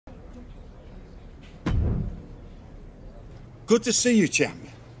Good to see you, champ.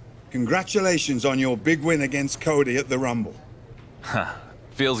 Congratulations on your big win against Cody at the Rumble.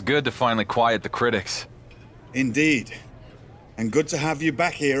 Feels good to finally quiet the critics. Indeed. And good to have you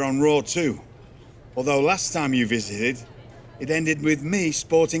back here on Raw too. Although last time you visited, it ended with me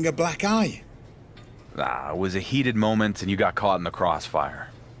sporting a black eye. It was a heated moment and you got caught in the crossfire.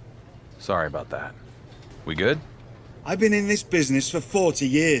 Sorry about that. We good? I've been in this business for 40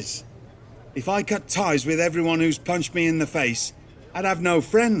 years. If I cut ties with everyone who's punched me in the face, I'd have no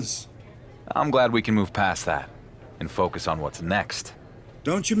friends. I'm glad we can move past that and focus on what's next.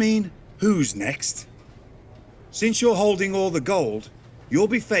 Don't you mean, who's next? Since you're holding all the gold, you'll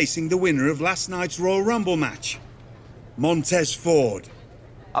be facing the winner of last night's Royal Rumble match, Montez Ford.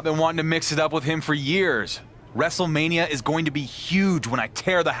 I've been wanting to mix it up with him for years. WrestleMania is going to be huge when I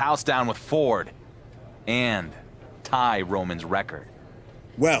tear the house down with Ford. And tie Roman's record.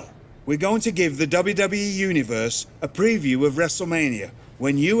 Well, we're going to give the WWE Universe a preview of WrestleMania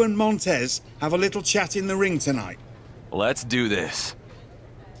when you and Montez have a little chat in the ring tonight. Let's do this.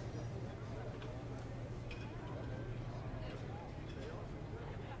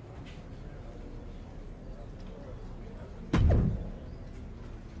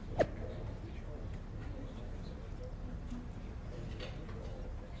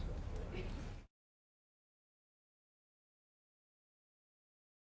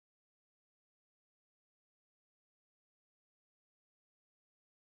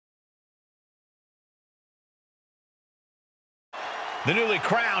 The newly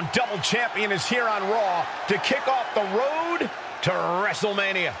crowned double champion is here on Raw to kick off the road to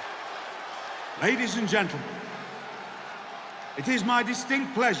WrestleMania. Ladies and gentlemen, it is my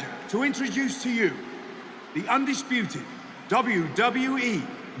distinct pleasure to introduce to you the undisputed WWE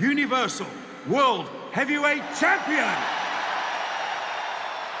Universal World Heavyweight Champion.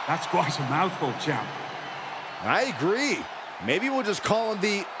 That's quite a mouthful, champ. I agree. Maybe we'll just call him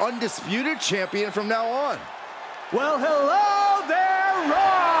the Undisputed Champion from now on. Well, hello there,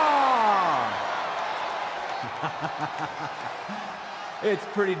 Raw! It's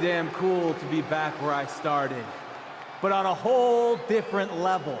pretty damn cool to be back where I started, but on a whole different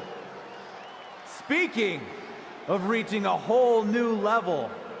level. Speaking of reaching a whole new level,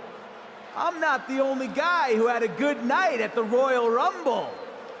 I'm not the only guy who had a good night at the Royal Rumble.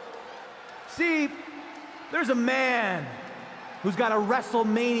 See, there's a man who's got a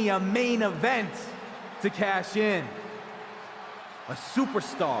WrestleMania main event to cash in. A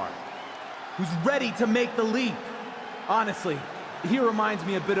superstar who's ready to make the leap. Honestly, he reminds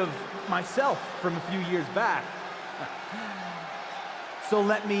me a bit of myself from a few years back. So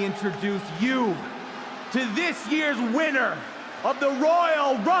let me introduce you to this year's winner of the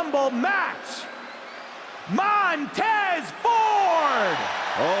Royal Rumble match, Montez Ford!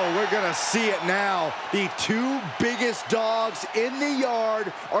 Oh, we're gonna see it now. The two biggest dogs in the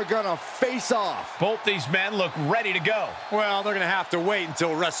yard are gonna face off. Both these men look ready to go. Well, they're gonna have to wait until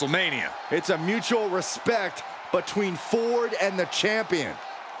WrestleMania. It's a mutual respect between Ford and the champion.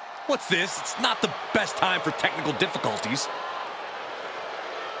 What's this? It's not the best time for technical difficulties.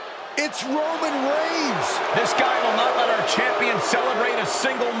 It's Roman Reigns! This guy will not let our champion celebrate a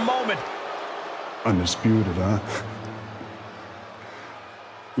single moment. Undisputed, huh?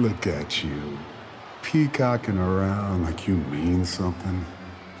 Look at you, peacocking around like you mean something.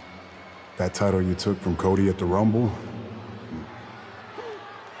 That title you took from Cody at the Rumble,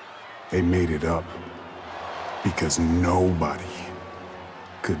 they made it up because nobody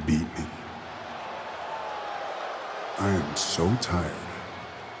could beat me. I am so tired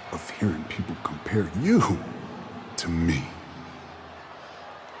of hearing people compare you to me.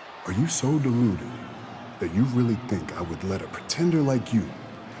 Are you so deluded that you really think I would let a pretender like you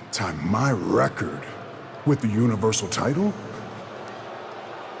tie my record with the Universal title?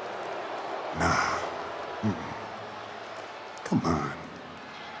 Nah. Come on.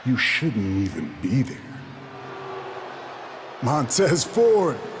 You shouldn't even be there. Montez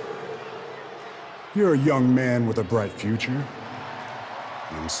Ford, you're a young man with a bright future.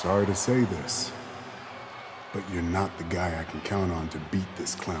 And I'm sorry to say this, but you're not the guy I can count on to beat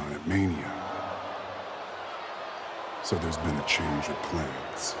this clown at Mania. So there's been a change of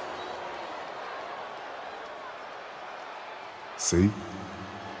plans. See?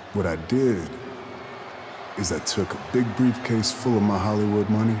 What I did is I took a big briefcase full of my Hollywood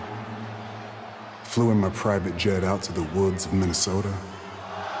money, flew in my private jet out to the woods of Minnesota,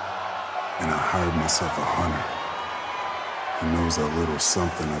 and I hired myself a hunter who knows a little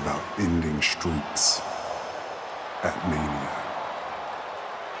something about ending streaks at Mania.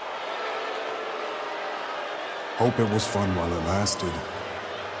 Hope it was fun while it lasted,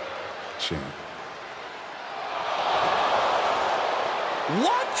 champ.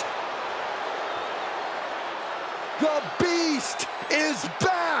 What? The Beast is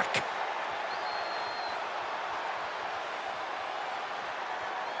back!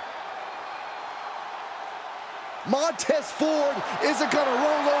 Montez Ford isn't gonna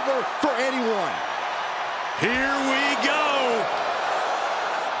roll over for anyone. Here we go.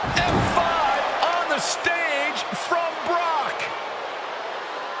 F5 on the stage from Brock.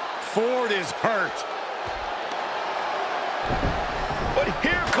 Ford is hurt. But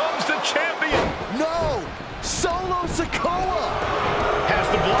here comes the champion. No! Solo Sikoa! Has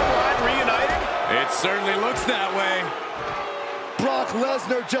the bloodline reunited? It certainly looks that way. Brock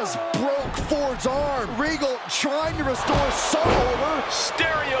Lesnar just broke Ford's arm. Regal trying to restore some order.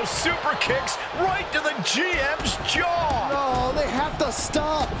 Stereo super kicks right to the GM's jaw. No, they have to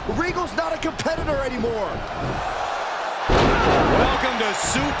stop. Regal's not a competitor anymore. Welcome to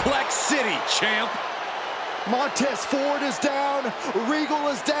Suplex City, champ. Montez Ford is down. Regal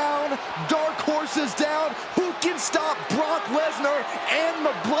is down. Dark Horse is down. Who can stop Brock Lesnar and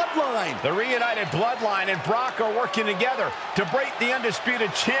the Bloodline? The reunited Bloodline and Brock are working together to break the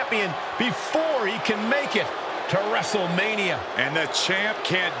Undisputed Champion before he can make it to WrestleMania. And the champ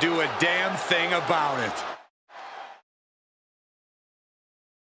can't do a damn thing about it.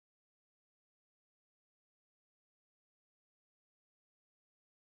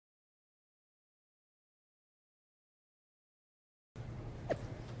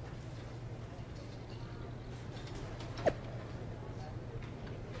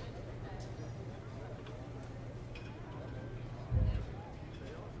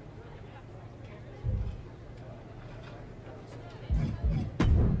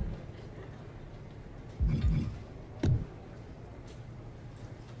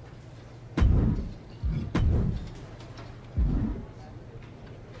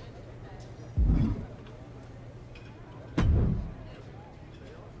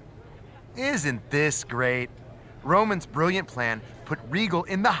 Isn't this great? Roman's brilliant plan put Regal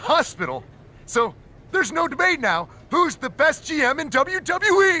in the hospital. So there's no debate now. Who's the best GM in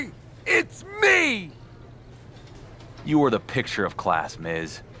WWE? It's me! You are the picture of class,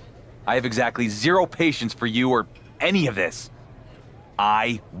 Miz. I have exactly zero patience for you or any of this.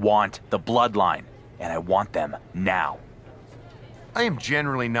 I want the Bloodline, and I want them now. I am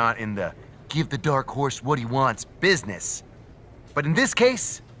generally not in the give the Dark Horse what he wants business. But in this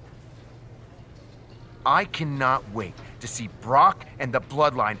case, I cannot wait to see Brock and the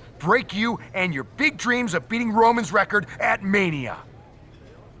Bloodline break you and your big dreams of beating Roman's record at Mania.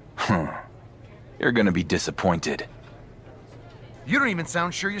 You're gonna be disappointed. You don't even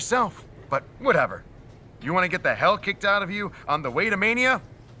sound sure yourself, but whatever. You want to get the hell kicked out of you on the way to Mania?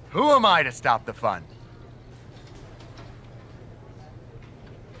 Who am I to stop the fun?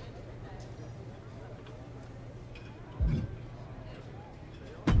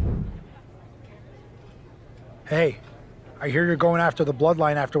 Hey, I hear you're going after the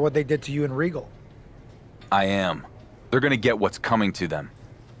Bloodline after what they did to you and Regal. I am. They're gonna get what's coming to them.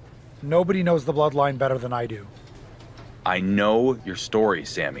 Nobody knows the Bloodline better than I do. I know your story,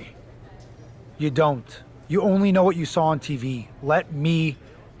 Sammy. You don't. You only know what you saw on TV. Let me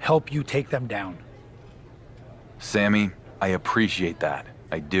help you take them down. Sammy, I appreciate that.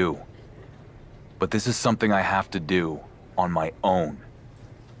 I do. But this is something I have to do on my own.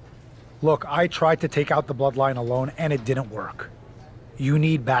 Look, I tried to take out the Bloodline alone, and it didn't work. You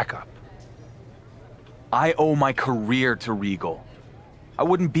need backup. I owe my career to Regal. I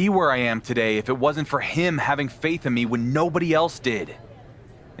wouldn't be where I am today if it wasn't for him having faith in me when nobody else did.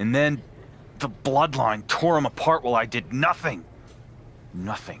 And then the Bloodline tore him apart while I did nothing.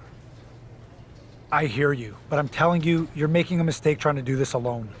 Nothing. I hear you, but I'm telling you, you're making a mistake trying to do this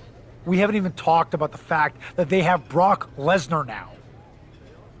alone. We haven't even talked about the fact that they have Brock Lesnar now.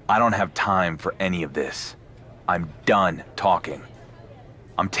 I don't have time for any of this. I'm done talking.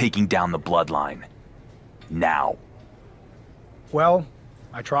 I'm taking down the Bloodline. Now. Well,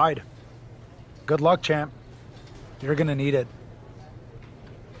 I tried. Good luck, champ. You're gonna need it.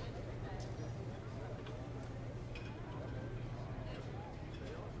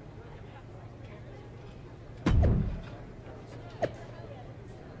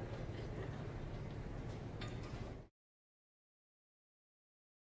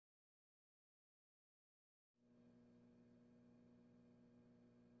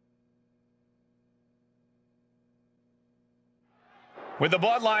 With the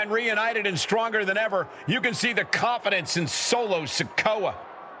Bloodline reunited and stronger than ever, you can see the confidence in Solo Sikoa.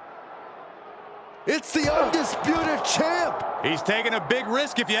 It's the Undisputed Champ! He's taking a big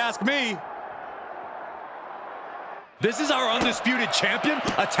risk if you ask me. This is our Undisputed Champion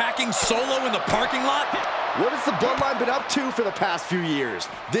attacking Solo in the parking lot? What has the Bloodline been up to for the past few years?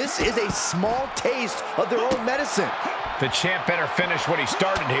 This is a small taste of their own medicine. The champ better finish what he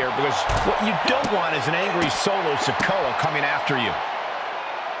started here, because what you don't want is an angry Solo Sikoa coming after you.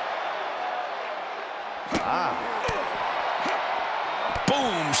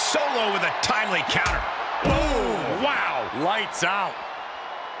 Boom, Solo with a timely counter. Boom, wow, lights out.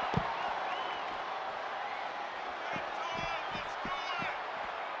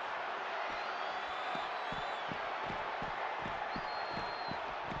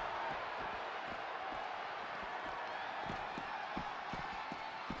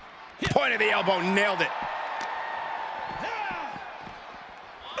 Point of the elbow, nailed it.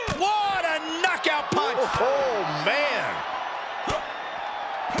 What a knockout punch! Oh, man.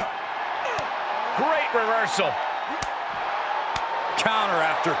 Great reversal. Counter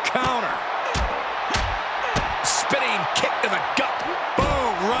after counter. Spinning kick to the gut.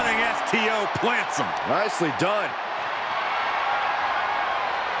 Boom, running STO plants him. Nicely done.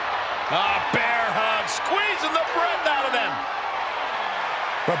 Bear hug, squeezing the breath out of them.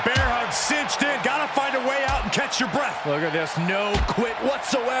 The bear hug cinched in. Gotta find a way out and catch your breath. Look at this, no quit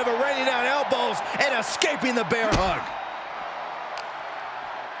whatsoever, raining down elbows and escaping the bear hug.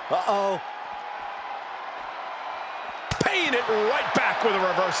 Uh-oh. Paying it right back with a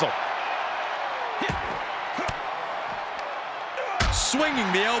reversal.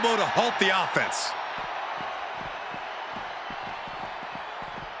 Swinging the elbow to halt the offense.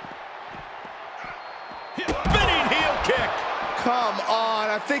 Spinning heel kick. Come on,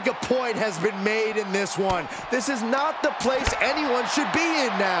 I think a point has been made in this one. This is not the place anyone should be in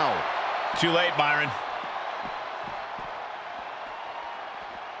now. Too late, Byron.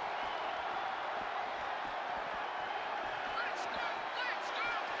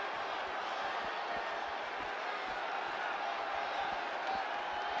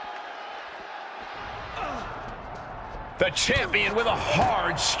 The champion with a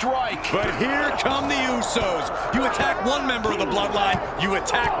hard strike. But here come the Usos. You attack one member of the Bloodline, you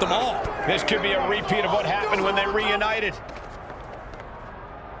attack them all. This could be a repeat of what happened when they reunited.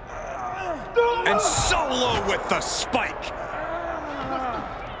 And Solo with the spike.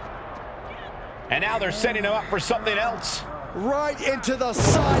 And now they're setting him up for something else. Right into the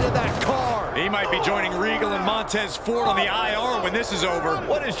side of that car. He might be joining Regal and Montez Ford on the IR when this is over.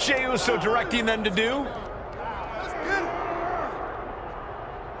 What is Jey Uso directing them to do?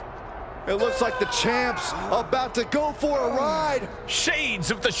 It looks like the champ's about to go for a ride. Shades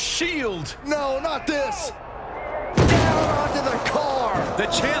of the Shield. No, not this. Down onto the car. The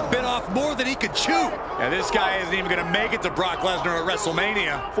champ bit off more than he could chew. And this guy isn't even going to make it to Brock Lesnar at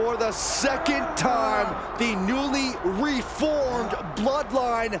WrestleMania. For the second time, the newly reformed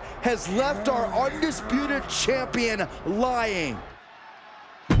Bloodline has left our Undisputed Champion lying.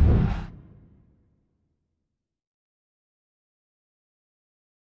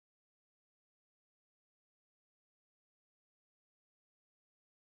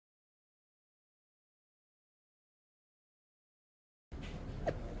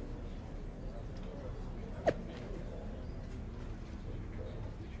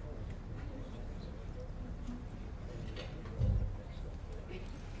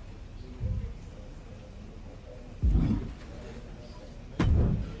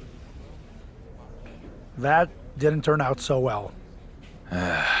 That didn't turn out so well.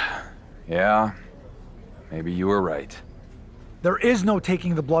 Yeah, maybe you were right. There is no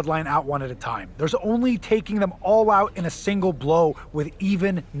taking the Bloodline out one at a time. There's only taking them all out in a single blow with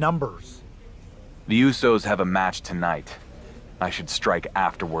even numbers. The Usos have a match tonight. I should strike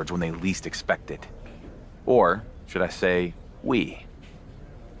afterwards when they least expect it. Or, should I say, we.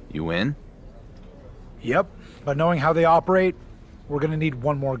 You in? Yep, but knowing how they operate, we're gonna need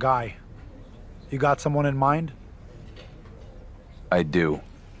one more guy. You got someone in mind? I do.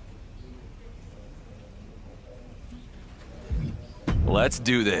 Let's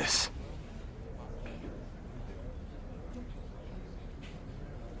do this.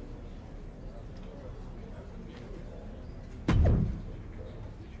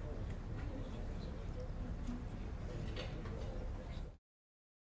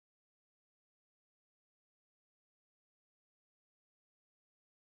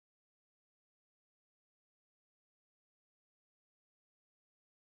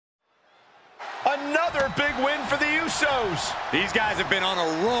 Another big win for the Usos. These guys have been on a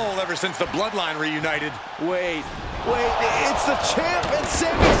roll ever since the Bloodline reunited. Wait, it's the champ and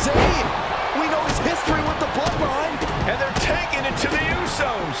Sami Zayn. We know his history with the Bloodline. And they're taking it to the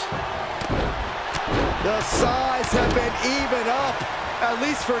Usos. The sides have been even up, at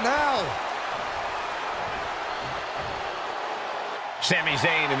least for now. Sami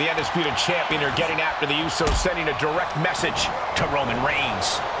Zayn and the Undisputed Champion are getting after the Usos, sending a direct message to Roman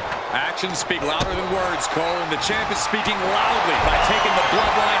Reigns. Actions speak louder than words, Cole, and the champ is speaking loudly by taking the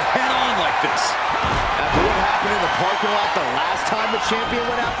bloodline head-on like this. After what happened in the parking lot the last time the champion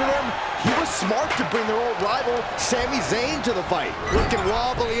went after them, he was smart to bring their old rival, Sami Zayn, to the fight. Looking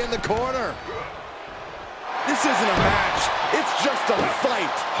wobbly in the corner. This isn't a match. It's just a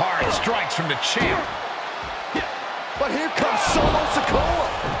fight. Hard strikes from the champ. But here comes Solo Sikoa.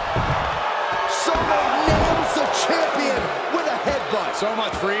 Solo nails the champion with a headbutt. So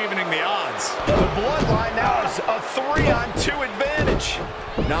much for evening the odds. The bloodline now is a 3-on-2 advantage.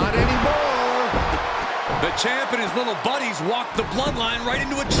 Not anymore. The champ and his little buddies walked the bloodline right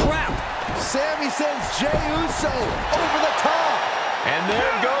into a trap. Sami sends Jey Uso over the top. And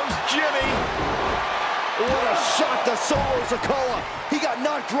there goes Jimmy. What a shot to Solo Sikoa. He got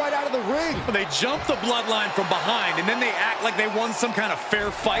knocked right out of the ring. They jumped the bloodline from behind, and then they act like they won some kind of fair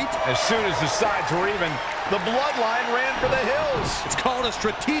fight. As soon as the sides were even, the bloodline ran for the hills. It's called a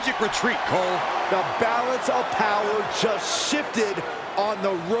strategic retreat, Cole. The balance of power just shifted on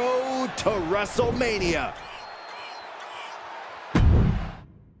the road to WrestleMania.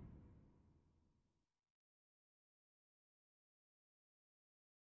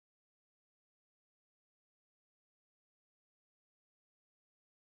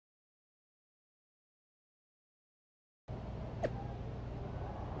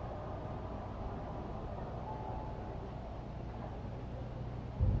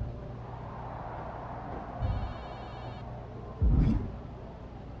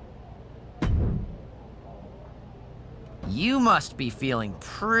 You must be feeling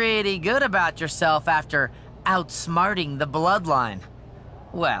pretty good about yourself after outsmarting the bloodline.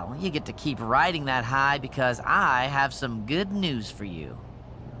 Well, you get to keep riding that high because I have some good news for you.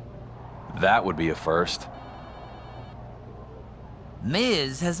 That would be a first.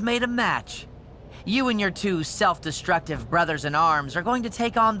 Miz has made a match. You and your two self-destructive brothers-in-arms are going to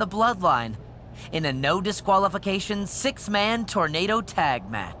take on the bloodline in a no disqualification 6-man tornado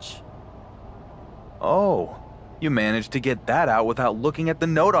tag match. Oh. You managed to get that out without looking at the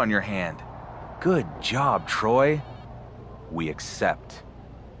note on your hand. Good job, Troy. We accept.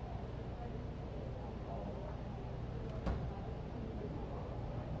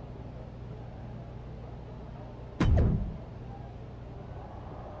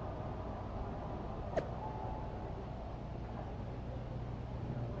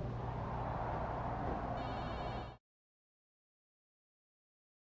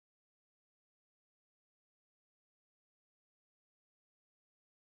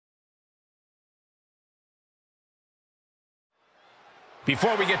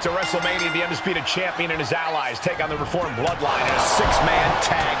 Before we get to WrestleMania, the Undisputed Champion and his allies take on the Reformed Bloodline in a 6-man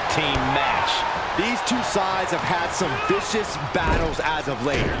tag team match. These two sides have had some vicious battles as of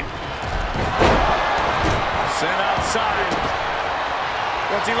late. Sent outside.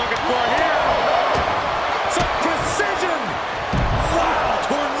 What's he looking for here? Some precision! Wow,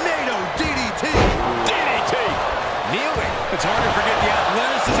 tornado DDT! DDT! Knew it! It's hard to forget the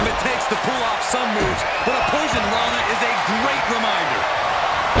athleticism it takes to pull off some moves, but a poison rana is a great reminder.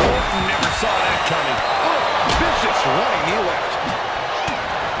 Orton never saw that coming. Oh, vicious running knee lift.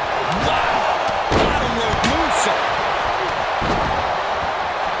 Wow! Bottom rope moonsault.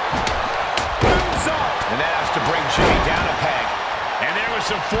 Moonsault! And that has to bring Jimmy down a peg. And there was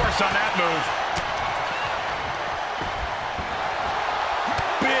some force on that move.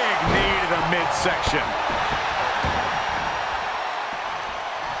 Big knee to the midsection.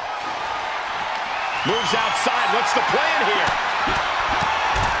 Moves outside. What's the plan here?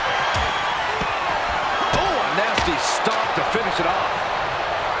 Oh, a nasty stomp to finish it off.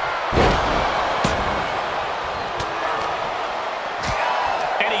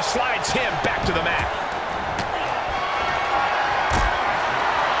 And he slides him back to the mat.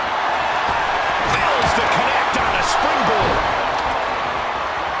 Fails to connect on the springboard.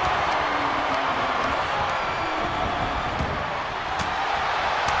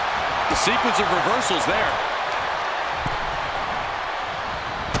 Sequence of reversals there.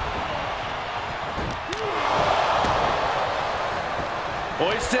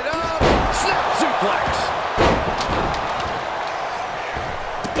 Hoisted up. Snap suplex.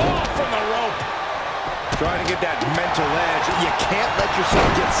 Ball from the rope. Trying to get that mental edge. You can't let yourself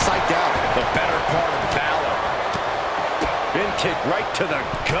get psyched out. The better part of valor. In kick right to the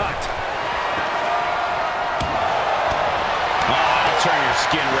gut. Turn your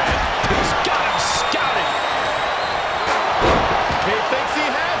skin red. He's got him scouted. He thinks he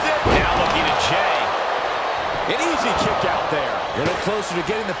has it. Now looking at Jey. An easy kick out there. A little closer to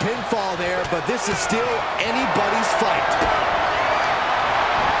getting the pinfall there, but this is still anybody's fight.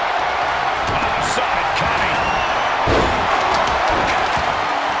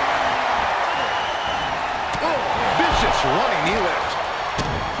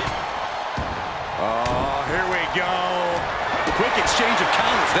 exchange of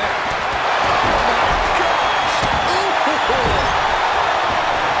counters there.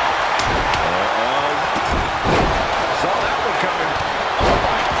 Saw that one coming. Oh,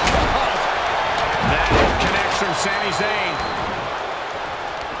 my God. That hit connects from Sami Zayn.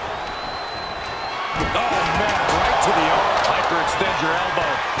 Oh, man, right to the arm. Hyperextend your elbow.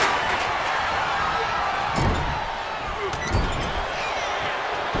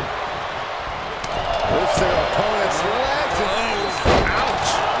 Lifts their opponent's legs.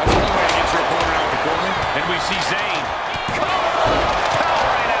 Ouch. That's one way to get your opponent out of the corner. And we see Zayn. Power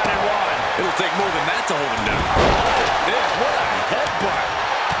right out in one. It'll take more than that to hold him down. What a headbutt.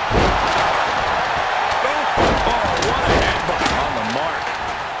 Oh, what a headbutt. On the mark.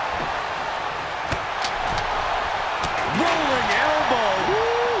 Rolling elbow.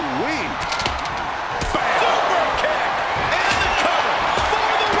 Woo-wee. Super kick. And the cover for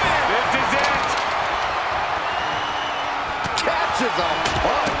the win. This is it. Catches a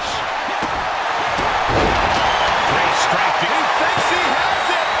punch. Great strength. He thinks he has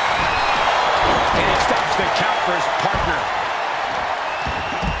it. And he stops the count for his partner.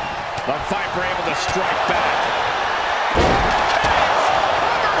 The Viper able to strike back.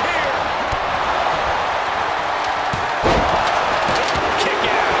 Cover here. Kick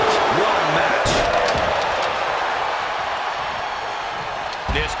out. What a match.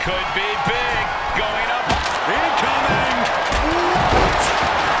 This could be big. Going up. Incoming. What?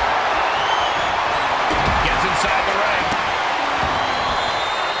 Gets inside the ring.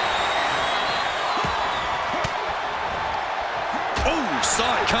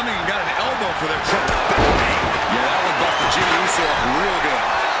 Saw it coming and got an elbow for their trouble. Yeah, that one busted Jimmy Uso up real good.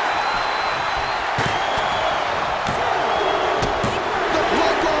 The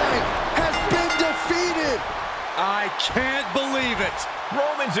bloodline has been defeated. I can't believe it.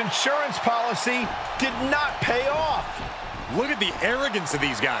 Roman's insurance policy did not pay off. Look at the arrogance of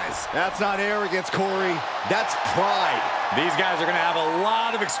these guys. That's not arrogance, Corey. That's pride. These guys are going to have a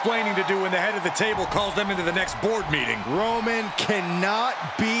lot of explaining to do when the head of the table calls them into the next board meeting. Roman cannot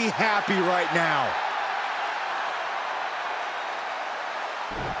be happy right now.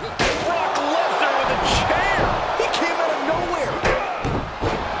 Brock Lesnar with a chair. He came out of nowhere.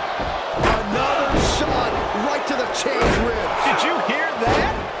 Another shot right to the chain's ribs. Did you hear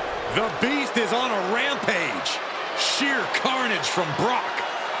that? The Beast is on a rampage. Sheer carnage from Brock.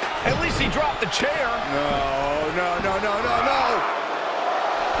 At least he dropped the chair. No.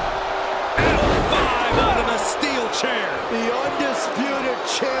 L5 out of a steel chair. The Undisputed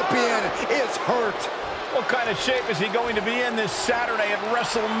Champion is hurt. What kind of shape is he going to be in this Saturday at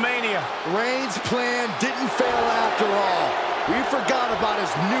Wrestlemania? Reigns' plan didn't fail after all. We forgot about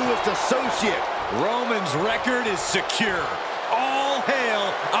his newest associate. Roman's record is secure. All hail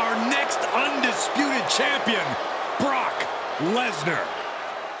our next undisputed champion, Brock Lesnar.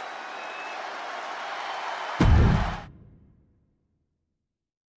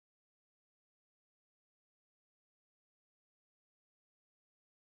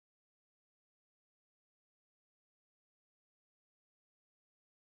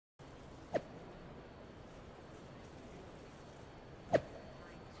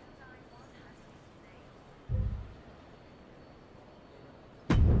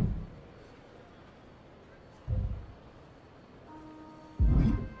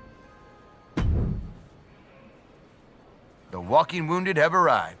 The walking wounded have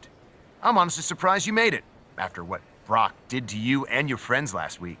arrived. I'm honestly surprised you made it, after what Brock did to you and your friends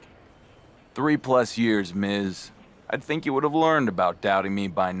last week. 3+ years, Miz. I'd think you would have learned about doubting me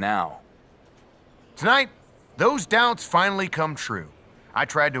by now. Tonight, those doubts finally come true. I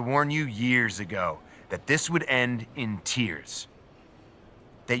tried to warn you years ago that this would end in tears.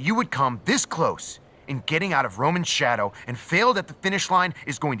 That you would come this close in getting out of Roman's shadow and failed at the finish line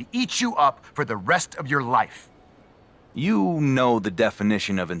is going to eat you up for the rest of your life. You know the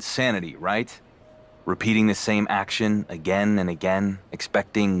definition of insanity, right? Repeating the same action again and again,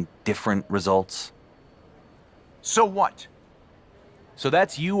 expecting different results. So what? So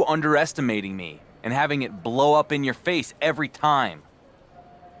that's you underestimating me and having it blow up in your face every time.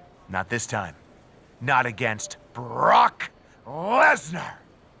 Not this time. Not against Brock Lesnar.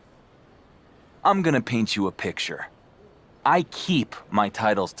 I'm gonna paint you a picture. I keep my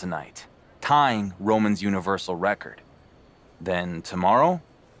titles tonight, tying Roman's Universal record. Then tomorrow,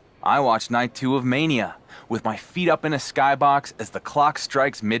 I watch Night 2 of Mania with my feet up in a skybox as the clock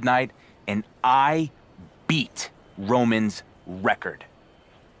strikes midnight, and I beat Roman's record.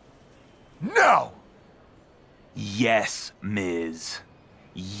 No! Yes, Miz.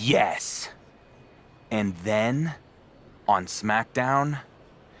 Yes. And then, on SmackDown,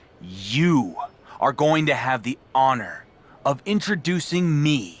 you are going to have the honor of introducing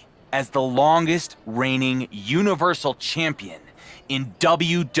me as the longest reigning Universal Champion in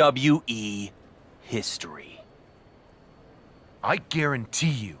WWE history. I guarantee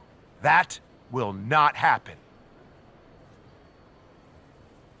you, that will not happen.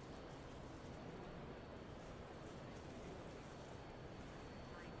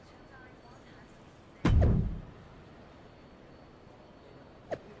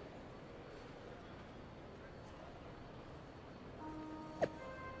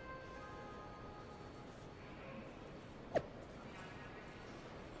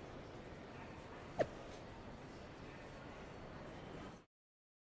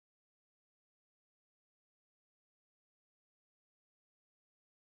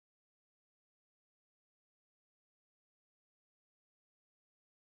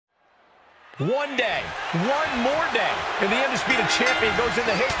 One day, one more day, and the Undisputed Champion goes into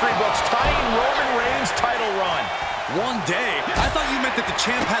history books, tying Roman Reigns' title run. One day? I thought you meant that the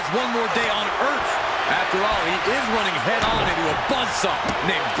champ has one more day on Earth. After all, he is running head-on into a buzzsaw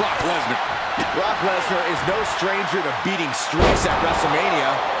named Brock Lesnar. Brock Lesnar is no stranger to beating streaks at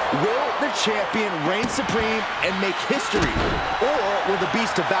Wrestlemania. Will the champion reign supreme and make history? Or will the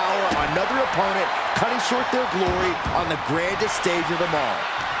Beast devour another opponent, cutting short their glory on the grandest stage of them all?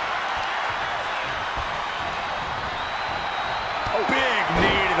 Big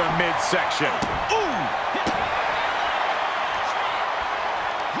knee to the midsection. Ooh!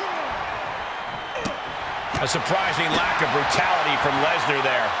 A surprising lack of brutality from Lesnar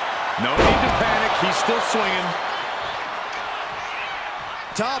there. No need to panic. He's still swinging.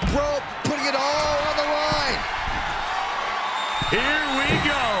 Top rope, putting it all on the line. Here we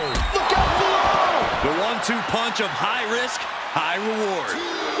go. Look out below! The 1-2 punch of high risk, high reward.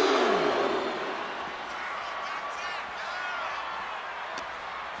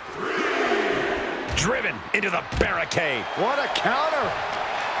 Driven into the barricade. What a counter!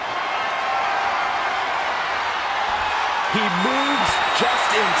 He moves just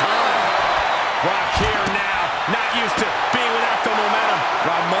in time. Brock here now, not used to being without the momentum.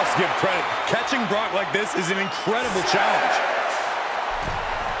 I must give credit. Catching Brock like this is an incredible challenge.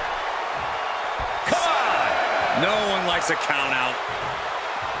 Come on! No one likes a count out.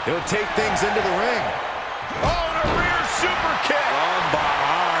 He'll take things into the ring. Oh, and a rear super kick. From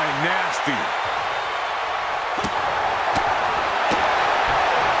behind, nasty.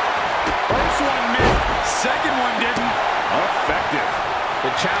 First one missed, second one didn't. Effective.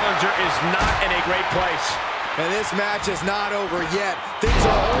 The challenger is not in a great place. And this match is not over yet. Things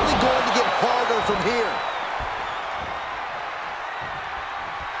are only going to get harder from here.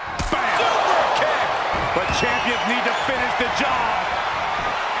 Bam! Super kick! But champions need to finish the job.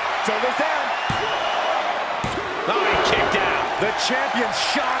 Shoulders down. Oh, he kicked out. The champion's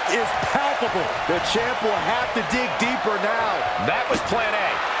shot is palpable. The champ will have to dig deeper now. That was plan A,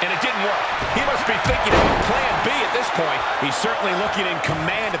 and it didn't work. He must be thinking of plan B at this point. He's certainly looking in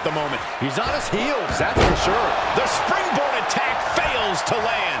command at the moment. He's on his heels, that's for sure. The springboard attack fails to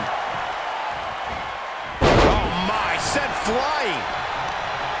land. Oh my, sent flying.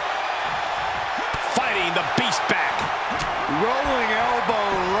 Fighting the beast back. Rolling elbow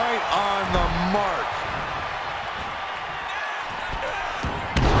right on the mark.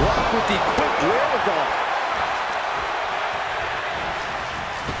 Brock with the quick wherewithal.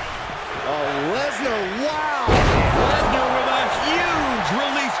 Oh, Lesnar, wow! Lesnar with a huge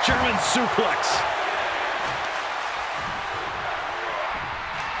release German suplex.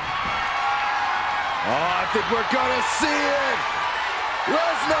 Oh, I think we're gonna see it!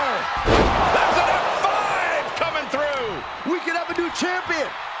 Lesnar! There's an F5 coming through! We could have a new champion!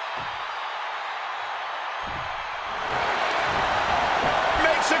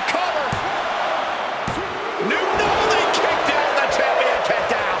 Makes a cover! They kicked out, the champion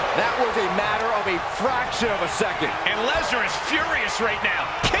kicked out! That was a matter of a fraction of a second. And Lesnar is furious right now.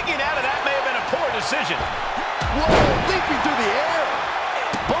 Kicking out of that may have been a poor decision. Whoa, leaping through the air!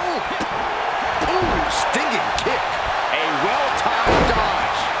 Boom! Ooh, stinging kick. A well-timed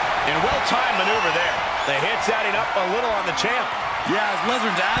dodge. And well-timed maneuver there. The hit's adding up a little on the champ. Yeah,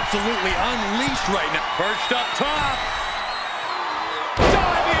 Lesnar's absolutely unleashed right now. Perched up top.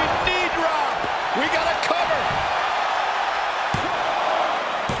 Diving knee drop. We got a cover.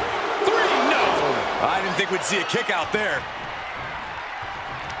 3, no. I didn't think we'd see a kick out there.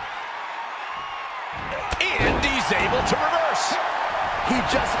 And he's able to reverse. He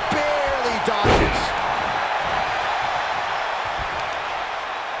just barely dodges.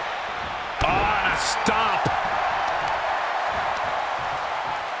 On a stomp.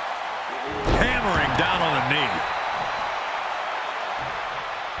 Hammering down on the knee.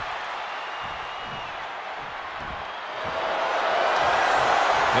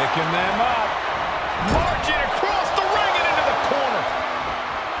 Picking them up. Marching across the ring and into the corner.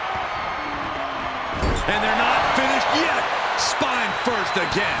 And they're not finished yet. Spine first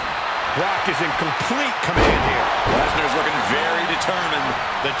again. Brock is in complete command here. Lesnar's looking very determined.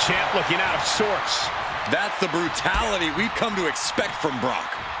 The champ looking out of sorts. That's the brutality we've come to expect from Brock.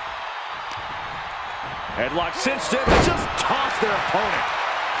 Headlock cinched it. Just tossed their opponent.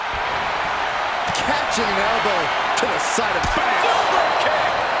 Catching an elbow to the side of bam. Super kick.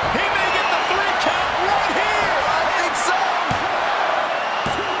 He may get the 3 count right here. I think so.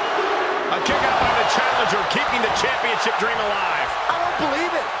 A kick out by the challenger, keeping the championship dream alive. I don't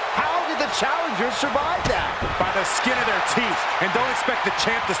believe it. How did the challenger survive that? By the skin of their teeth. And don't expect the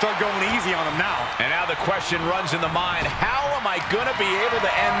champ to start going easy on them now. And now the question runs in the mind, how am I going to be able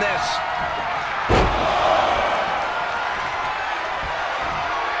to end this?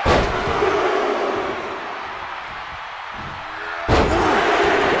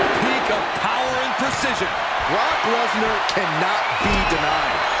 Peak of power and precision. Brock Lesnar cannot be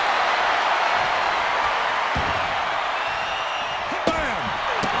denied.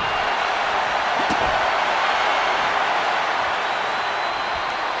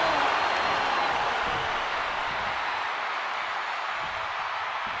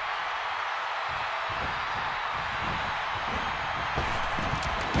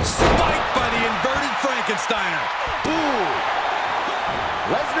 Spiked by the inverted Frankensteiner. Ooh.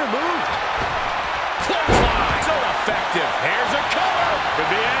 Lesnar moved. Clothesline. So effective. Here's a cover. Could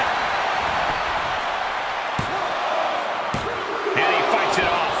be it. And he fights it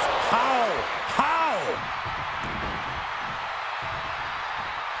off. How?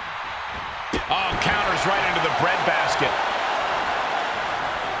 Oh, counters right into the breadbasket.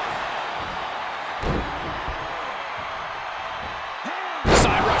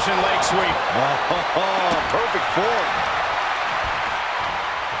 Side Russian leg sweep. Perfect form.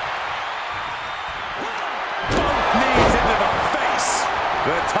 Both knees into the face.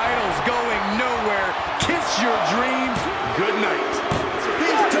 The title's going nowhere. Kiss your dreams. Good night.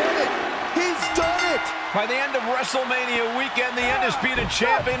 He's done it. He's done it. By the end of WrestleMania weekend, the Undisputed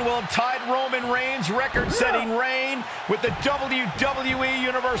Champion will have tied Roman Reigns' record-setting reign with the WWE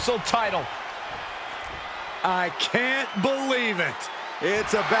Universal title. I can't believe it.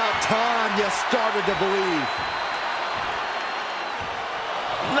 It's about time you started to believe.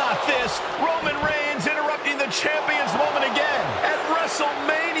 Not this. Roman Reigns interrupting the champion's moment again at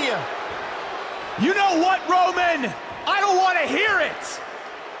WrestleMania. You know what, Roman? I don't want to hear it!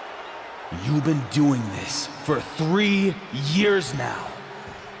 You've been doing this for 3 years now.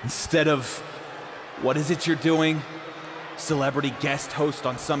 Instead of, what is it you're doing? Celebrity guest host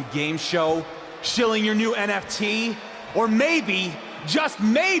on some game show? Shilling your new NFT? Or maybe, just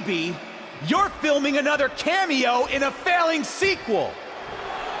maybe, you're filming another cameo in a failing sequel.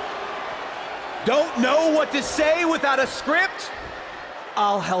 Don't know what to say without a script?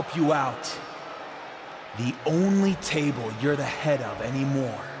 I'll help you out. The only table you're the head of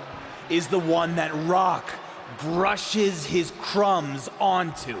anymore is the one that Rock brushes his crumbs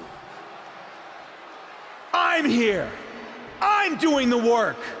onto. I'm here. I'm doing the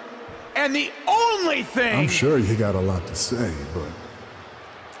work. And the only thing... I'm sure you got a lot to say, but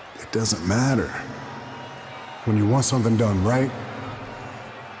it doesn't matter. When you want something done right,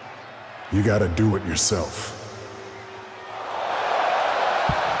 you gotta do it yourself.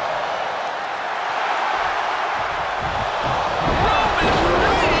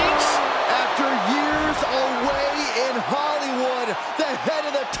 After years away in Hollywood, the head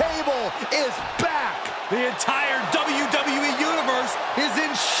of the table is back. The entire WWE Universe is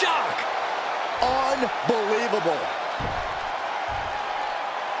in shock. Unbelievable.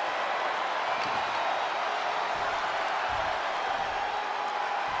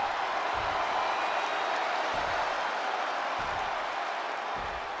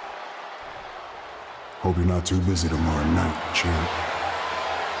 Hope you're not too busy tomorrow night, champ.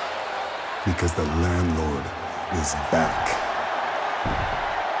 Because the landlord is back.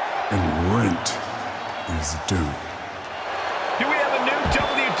 And rent is due. Do we have a new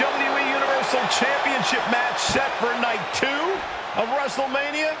WWE Universal Championship match set for night 2 of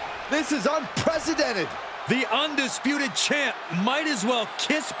WrestleMania? This is unprecedented. The Undisputed Champ might as well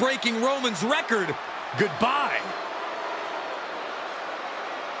kiss breaking Roman's record goodbye.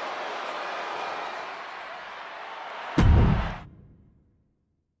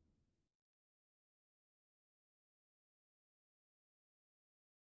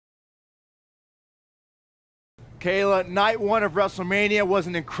 Kayla, night 1 of WrestleMania was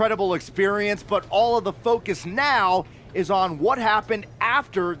an incredible experience, but all of the focus now is on what happened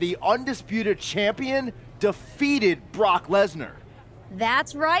after the Undisputed Champion defeated Brock Lesnar.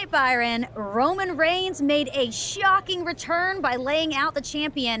 That's right, Byron. Roman Reigns made a shocking return by laying out the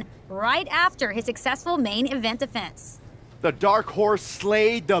champion right after his successful main event defense. The Dark Horse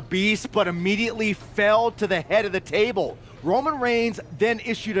slayed the beast, but immediately fell to the head of the table. Roman Reigns then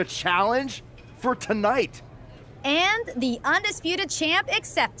issued a challenge for tonight. And the Undisputed Champ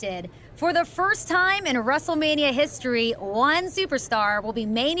accepted. For the first time in WrestleMania history, one superstar will be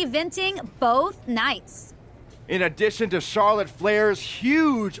main eventing both nights. In addition to Charlotte Flair's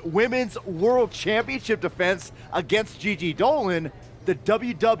huge Women's World Championship defense against Gigi Dolan, the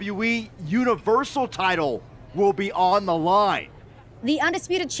WWE Universal title will be on the line. The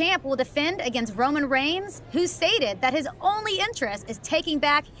Undisputed Champ will defend against Roman Reigns, who stated that his only interest is taking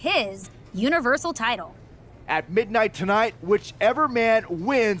back his Universal title. At midnight tonight, whichever man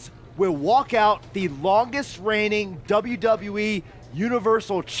wins will walk out the longest reigning WWE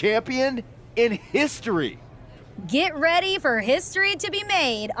Universal Champion in history. Get ready for history to be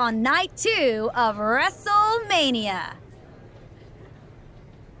made on night 2 of WrestleMania.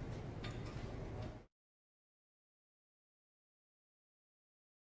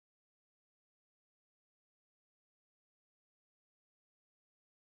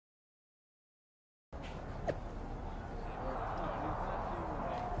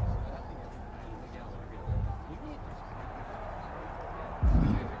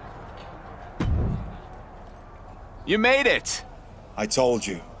 You made it! I told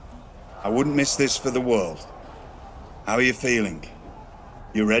you. I wouldn't miss this for the world. How are you feeling?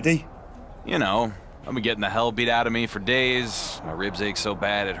 You ready? You know, I've been getting the hell beat out of me for days. My ribs ache so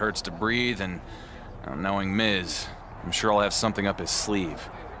bad it hurts to breathe, and knowing Miz, I'm sure I'll have something up his sleeve.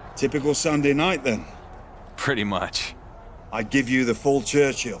 Typical Sunday night, then? Pretty much. I'd give you the full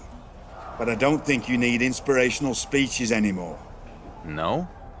Churchill, but I don't think you need inspirational speeches anymore. No?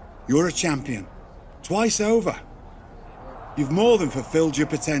 You're a champion. Twice over. You've more than fulfilled your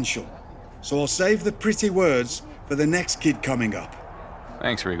potential, so I'll save the pretty words for the next kid coming up.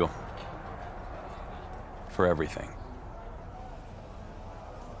 Thanks, Regal. For everything.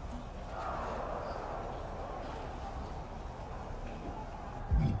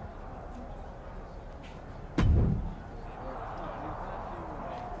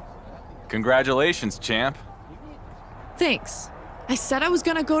 Congratulations, champ. Thanks. I said I was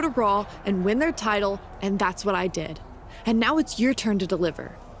gonna go to Raw and win their title, and that's what I did. And now it's your turn to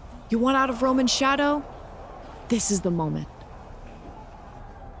deliver. You want out of Roman's shadow? This is the moment.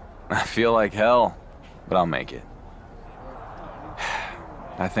 I feel like hell, but I'll make it.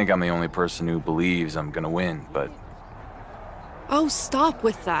 I think I'm the only person who believes I'm gonna win, but... Oh, stop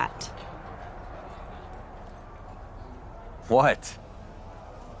with that. What?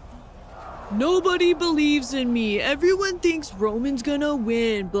 Nobody believes in me. Everyone thinks Roman's gonna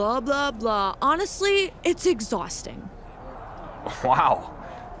win, blah, blah, blah. Honestly, it's exhausting. Wow.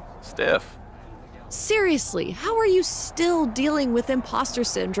 Stiff. Seriously, how are you still dealing with imposter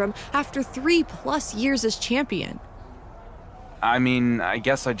syndrome after 3+ years as champion? I mean, I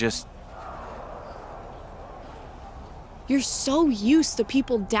guess I just... You're so used to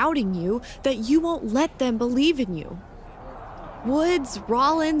people doubting you that you won't let them believe in you. Woods,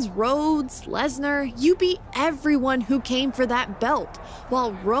 Rollins, Rhodes, Lesnar, you beat everyone who came for that belt,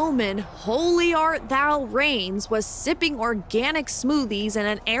 while Roman, holy art thou Reigns, was sipping organic smoothies in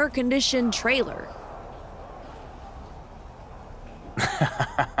an air-conditioned trailer.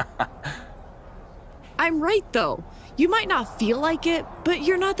 I'm right, though. You might not feel like it, but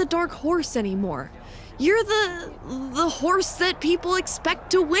you're not the Dark Horse anymore. You're the horse that people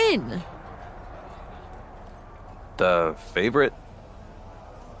expect to win. The favorite?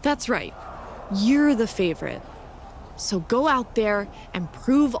 That's right. You're the favorite. So go out there and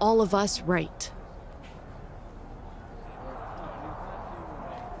prove all of us right.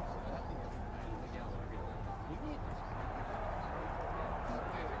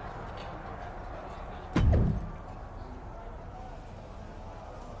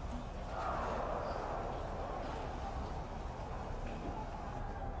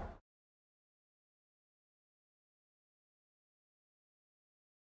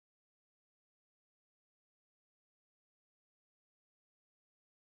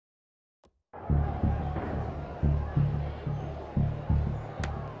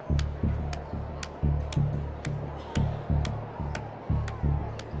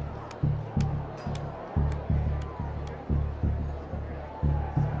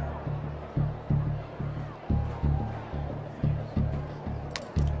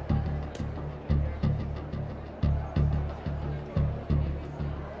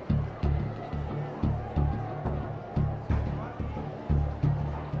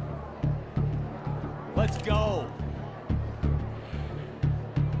 Let's go.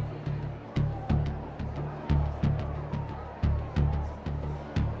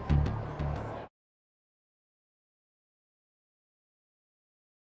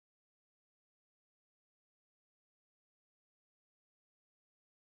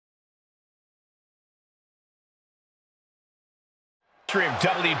 History of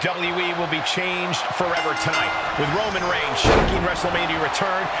WWE will be changed forever tonight. With Roman Reigns shaking WrestleMania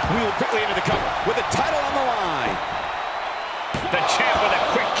return, we will quickly enter the cover with the title on the line. The champ with a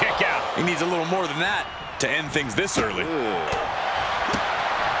quick kick out. He needs a little more than that to end things this early.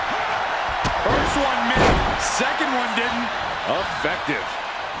 First one missed, second one didn't. Effective.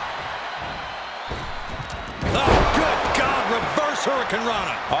 Oh, good God, reverse Hurricane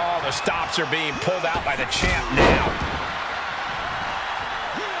Rana. Oh, the stops are being pulled out by the champ now.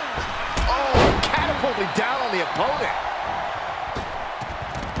 Catapulting down on the opponent.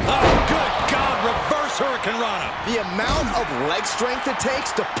 Oh, good God, reverse Hurricane Rana. The amount of leg strength it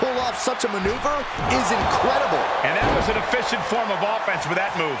takes to pull off such a maneuver is incredible. And that was an efficient form of offense with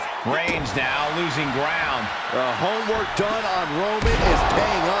that move. Reigns now losing ground. The homework done on Roman is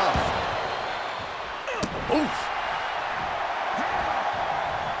paying off. Oof.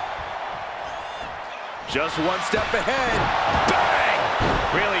 Just one step ahead. Bang!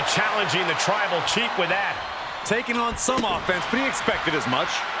 Really challenging the tribal chief with that. Taking on some offense, but he expected as much.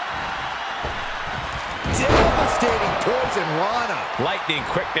 Devastating poison Rana. Lightning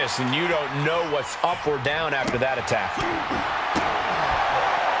quickness, and you don't know what's up or down after that attack.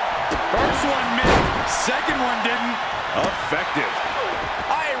 First one missed, second one didn't. Effective.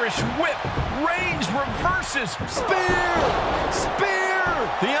 Irish whip. Reigns reverses. Spear! Spear!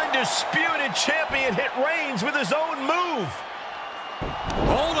 The Undisputed Champion hit Reigns with his own move.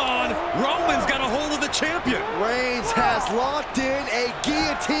 Hold on. Roman's got a hold of the champion. Reigns has locked in a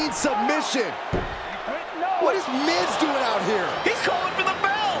guillotine submission. What is Miz doing out here? He's calling for the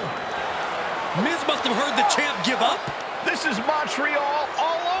bell. Miz must have heard the champ give up. This is Montreal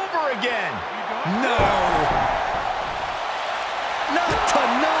all over again. No. Not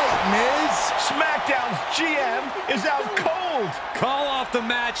tonight, Miz. SmackDown's GM is out cold. Call off the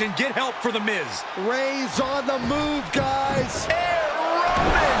match and get help for the Miz. Reigns on the move, guys.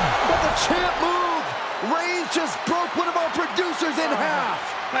 Roman. But the champ moved. Reigns just broke one of our producers in half.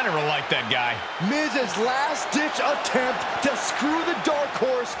 I never liked that guy. Miz's last-ditch attempt to screw the Dark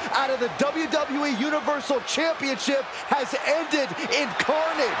Horse out of the WWE Universal Championship has ended in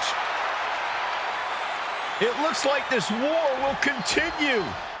carnage. It looks like this war will continue.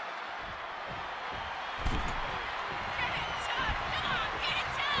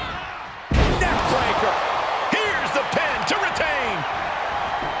 Neckbreaker. Here's the pin to retain.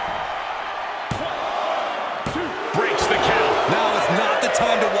 Breaks the count. Now is not the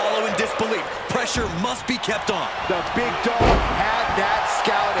time to wallow in disbelief. Pressure must be kept on. The big dog had that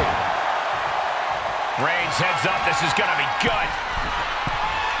scouted. Reigns heads up. This is going to be good.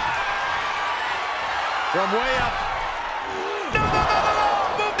 From way up. No!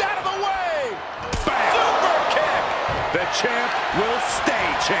 Moved out of the way. Bam. Super kick. The champ will stay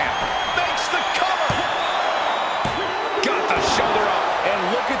champ. Makes the cover. Got the shoulder up. And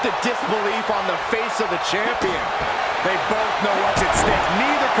look at the disbelief on the face of the champion. They both know what's at stake.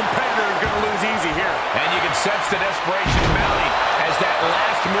 Neither competitor is going to lose easy here. And you can sense the desperation mounting as that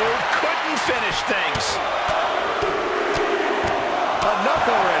last move couldn't finish things. Enough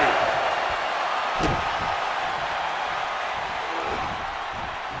already.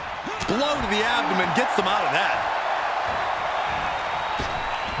 Blow to the abdomen gets them out of that.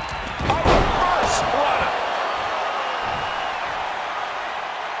 A reverse run.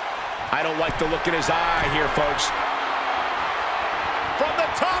 I don't like the look in his eye here, folks. From the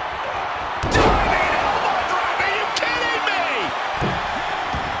top. Diving elbow drop. Are you kidding me?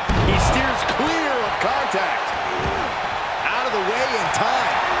 He steers clear of contact. Out of the way in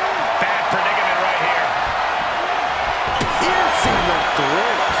time. Bad predicament right here. Piercing the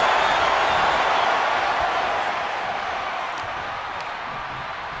throat.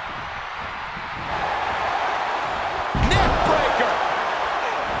 Neckbreaker.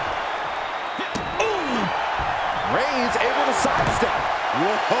 Reigns able to sidestep.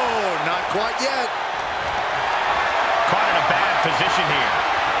 Whoa, not quite yet. Caught in a bad position here.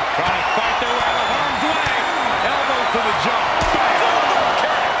 Trying to fight their way out of harm's way. Elbow to the jaw.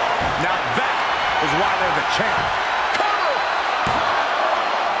 Now that is why they're the champ. Cover.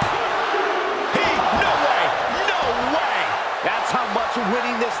 No way. No way. That's how much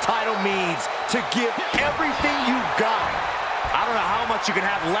winning this title means. To give everything you've got. I don't know how much you can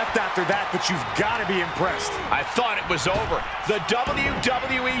have left after that, but you've got to be impressed. I thought it was over. The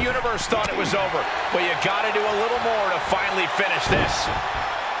WWE Universe thought it was over. But you got to do a little more to finally finish this.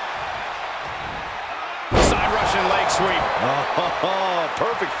 Side Russian leg sweep. Oh,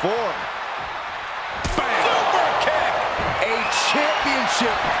 perfect form. Bam. Super kick. A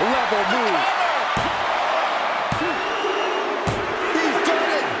championship level move. He's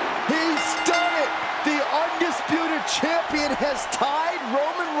done it. He's done it. The Undisputed Champion and has tied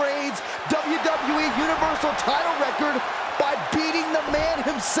Roman Reigns' WWE Universal title record by beating the man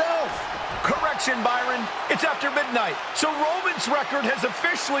himself. Correction, Byron. It's after midnight, so Roman's record has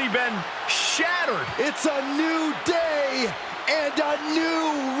officially been shattered. It's a new day and a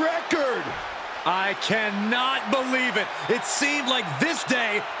new record. I cannot believe it. It seemed like this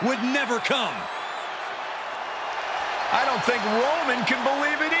day would never come. I don't think Roman can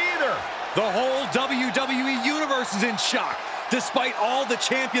believe it either. The whole WWE Universe is in shock. Despite all the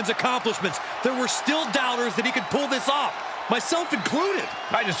champion's accomplishments, there were still doubters that he could pull this off, myself included.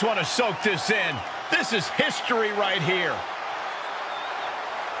 I just want to soak this in. This is history right here.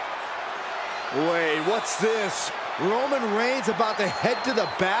 Wait, what's this? Roman Reigns about to head to the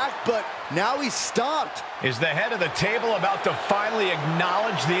back, but now he's stopped. Is the head of the table about to finally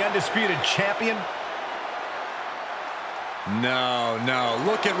acknowledge the Undisputed Champion? No, no.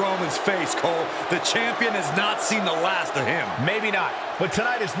 Look at Roman's face, Cole. The champion has not seen the last of him. Maybe not. But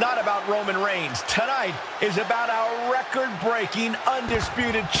tonight is not about Roman Reigns. Tonight is about our record-breaking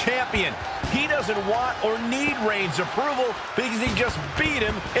Undisputed Champion. He doesn't want or need Reigns' approval because he just beat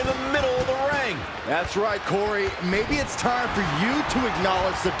him in the middle of the ring. That's right, Corey. Maybe it's time for you to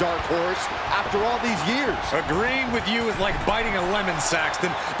acknowledge the Dark Horse after all these years. Agreeing with you is like biting a lemon,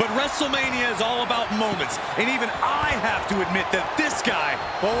 Saxton. But WrestleMania is all about moments. And even I have to admit that this guy,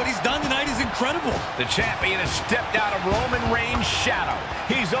 well, what he's done tonight is incredible. The champion has stepped out of Roman Reigns' shadow.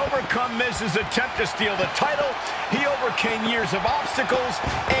 He's overcome Miz's attempt to steal the title. He overcame years of obstacles.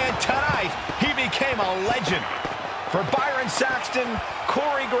 And tonight, he became a legend. For Byron Saxton,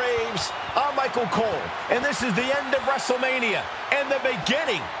 Corey Graves, I'm Michael Cole. And this is the end of WrestleMania and the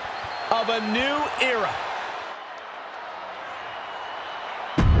beginning of a new era.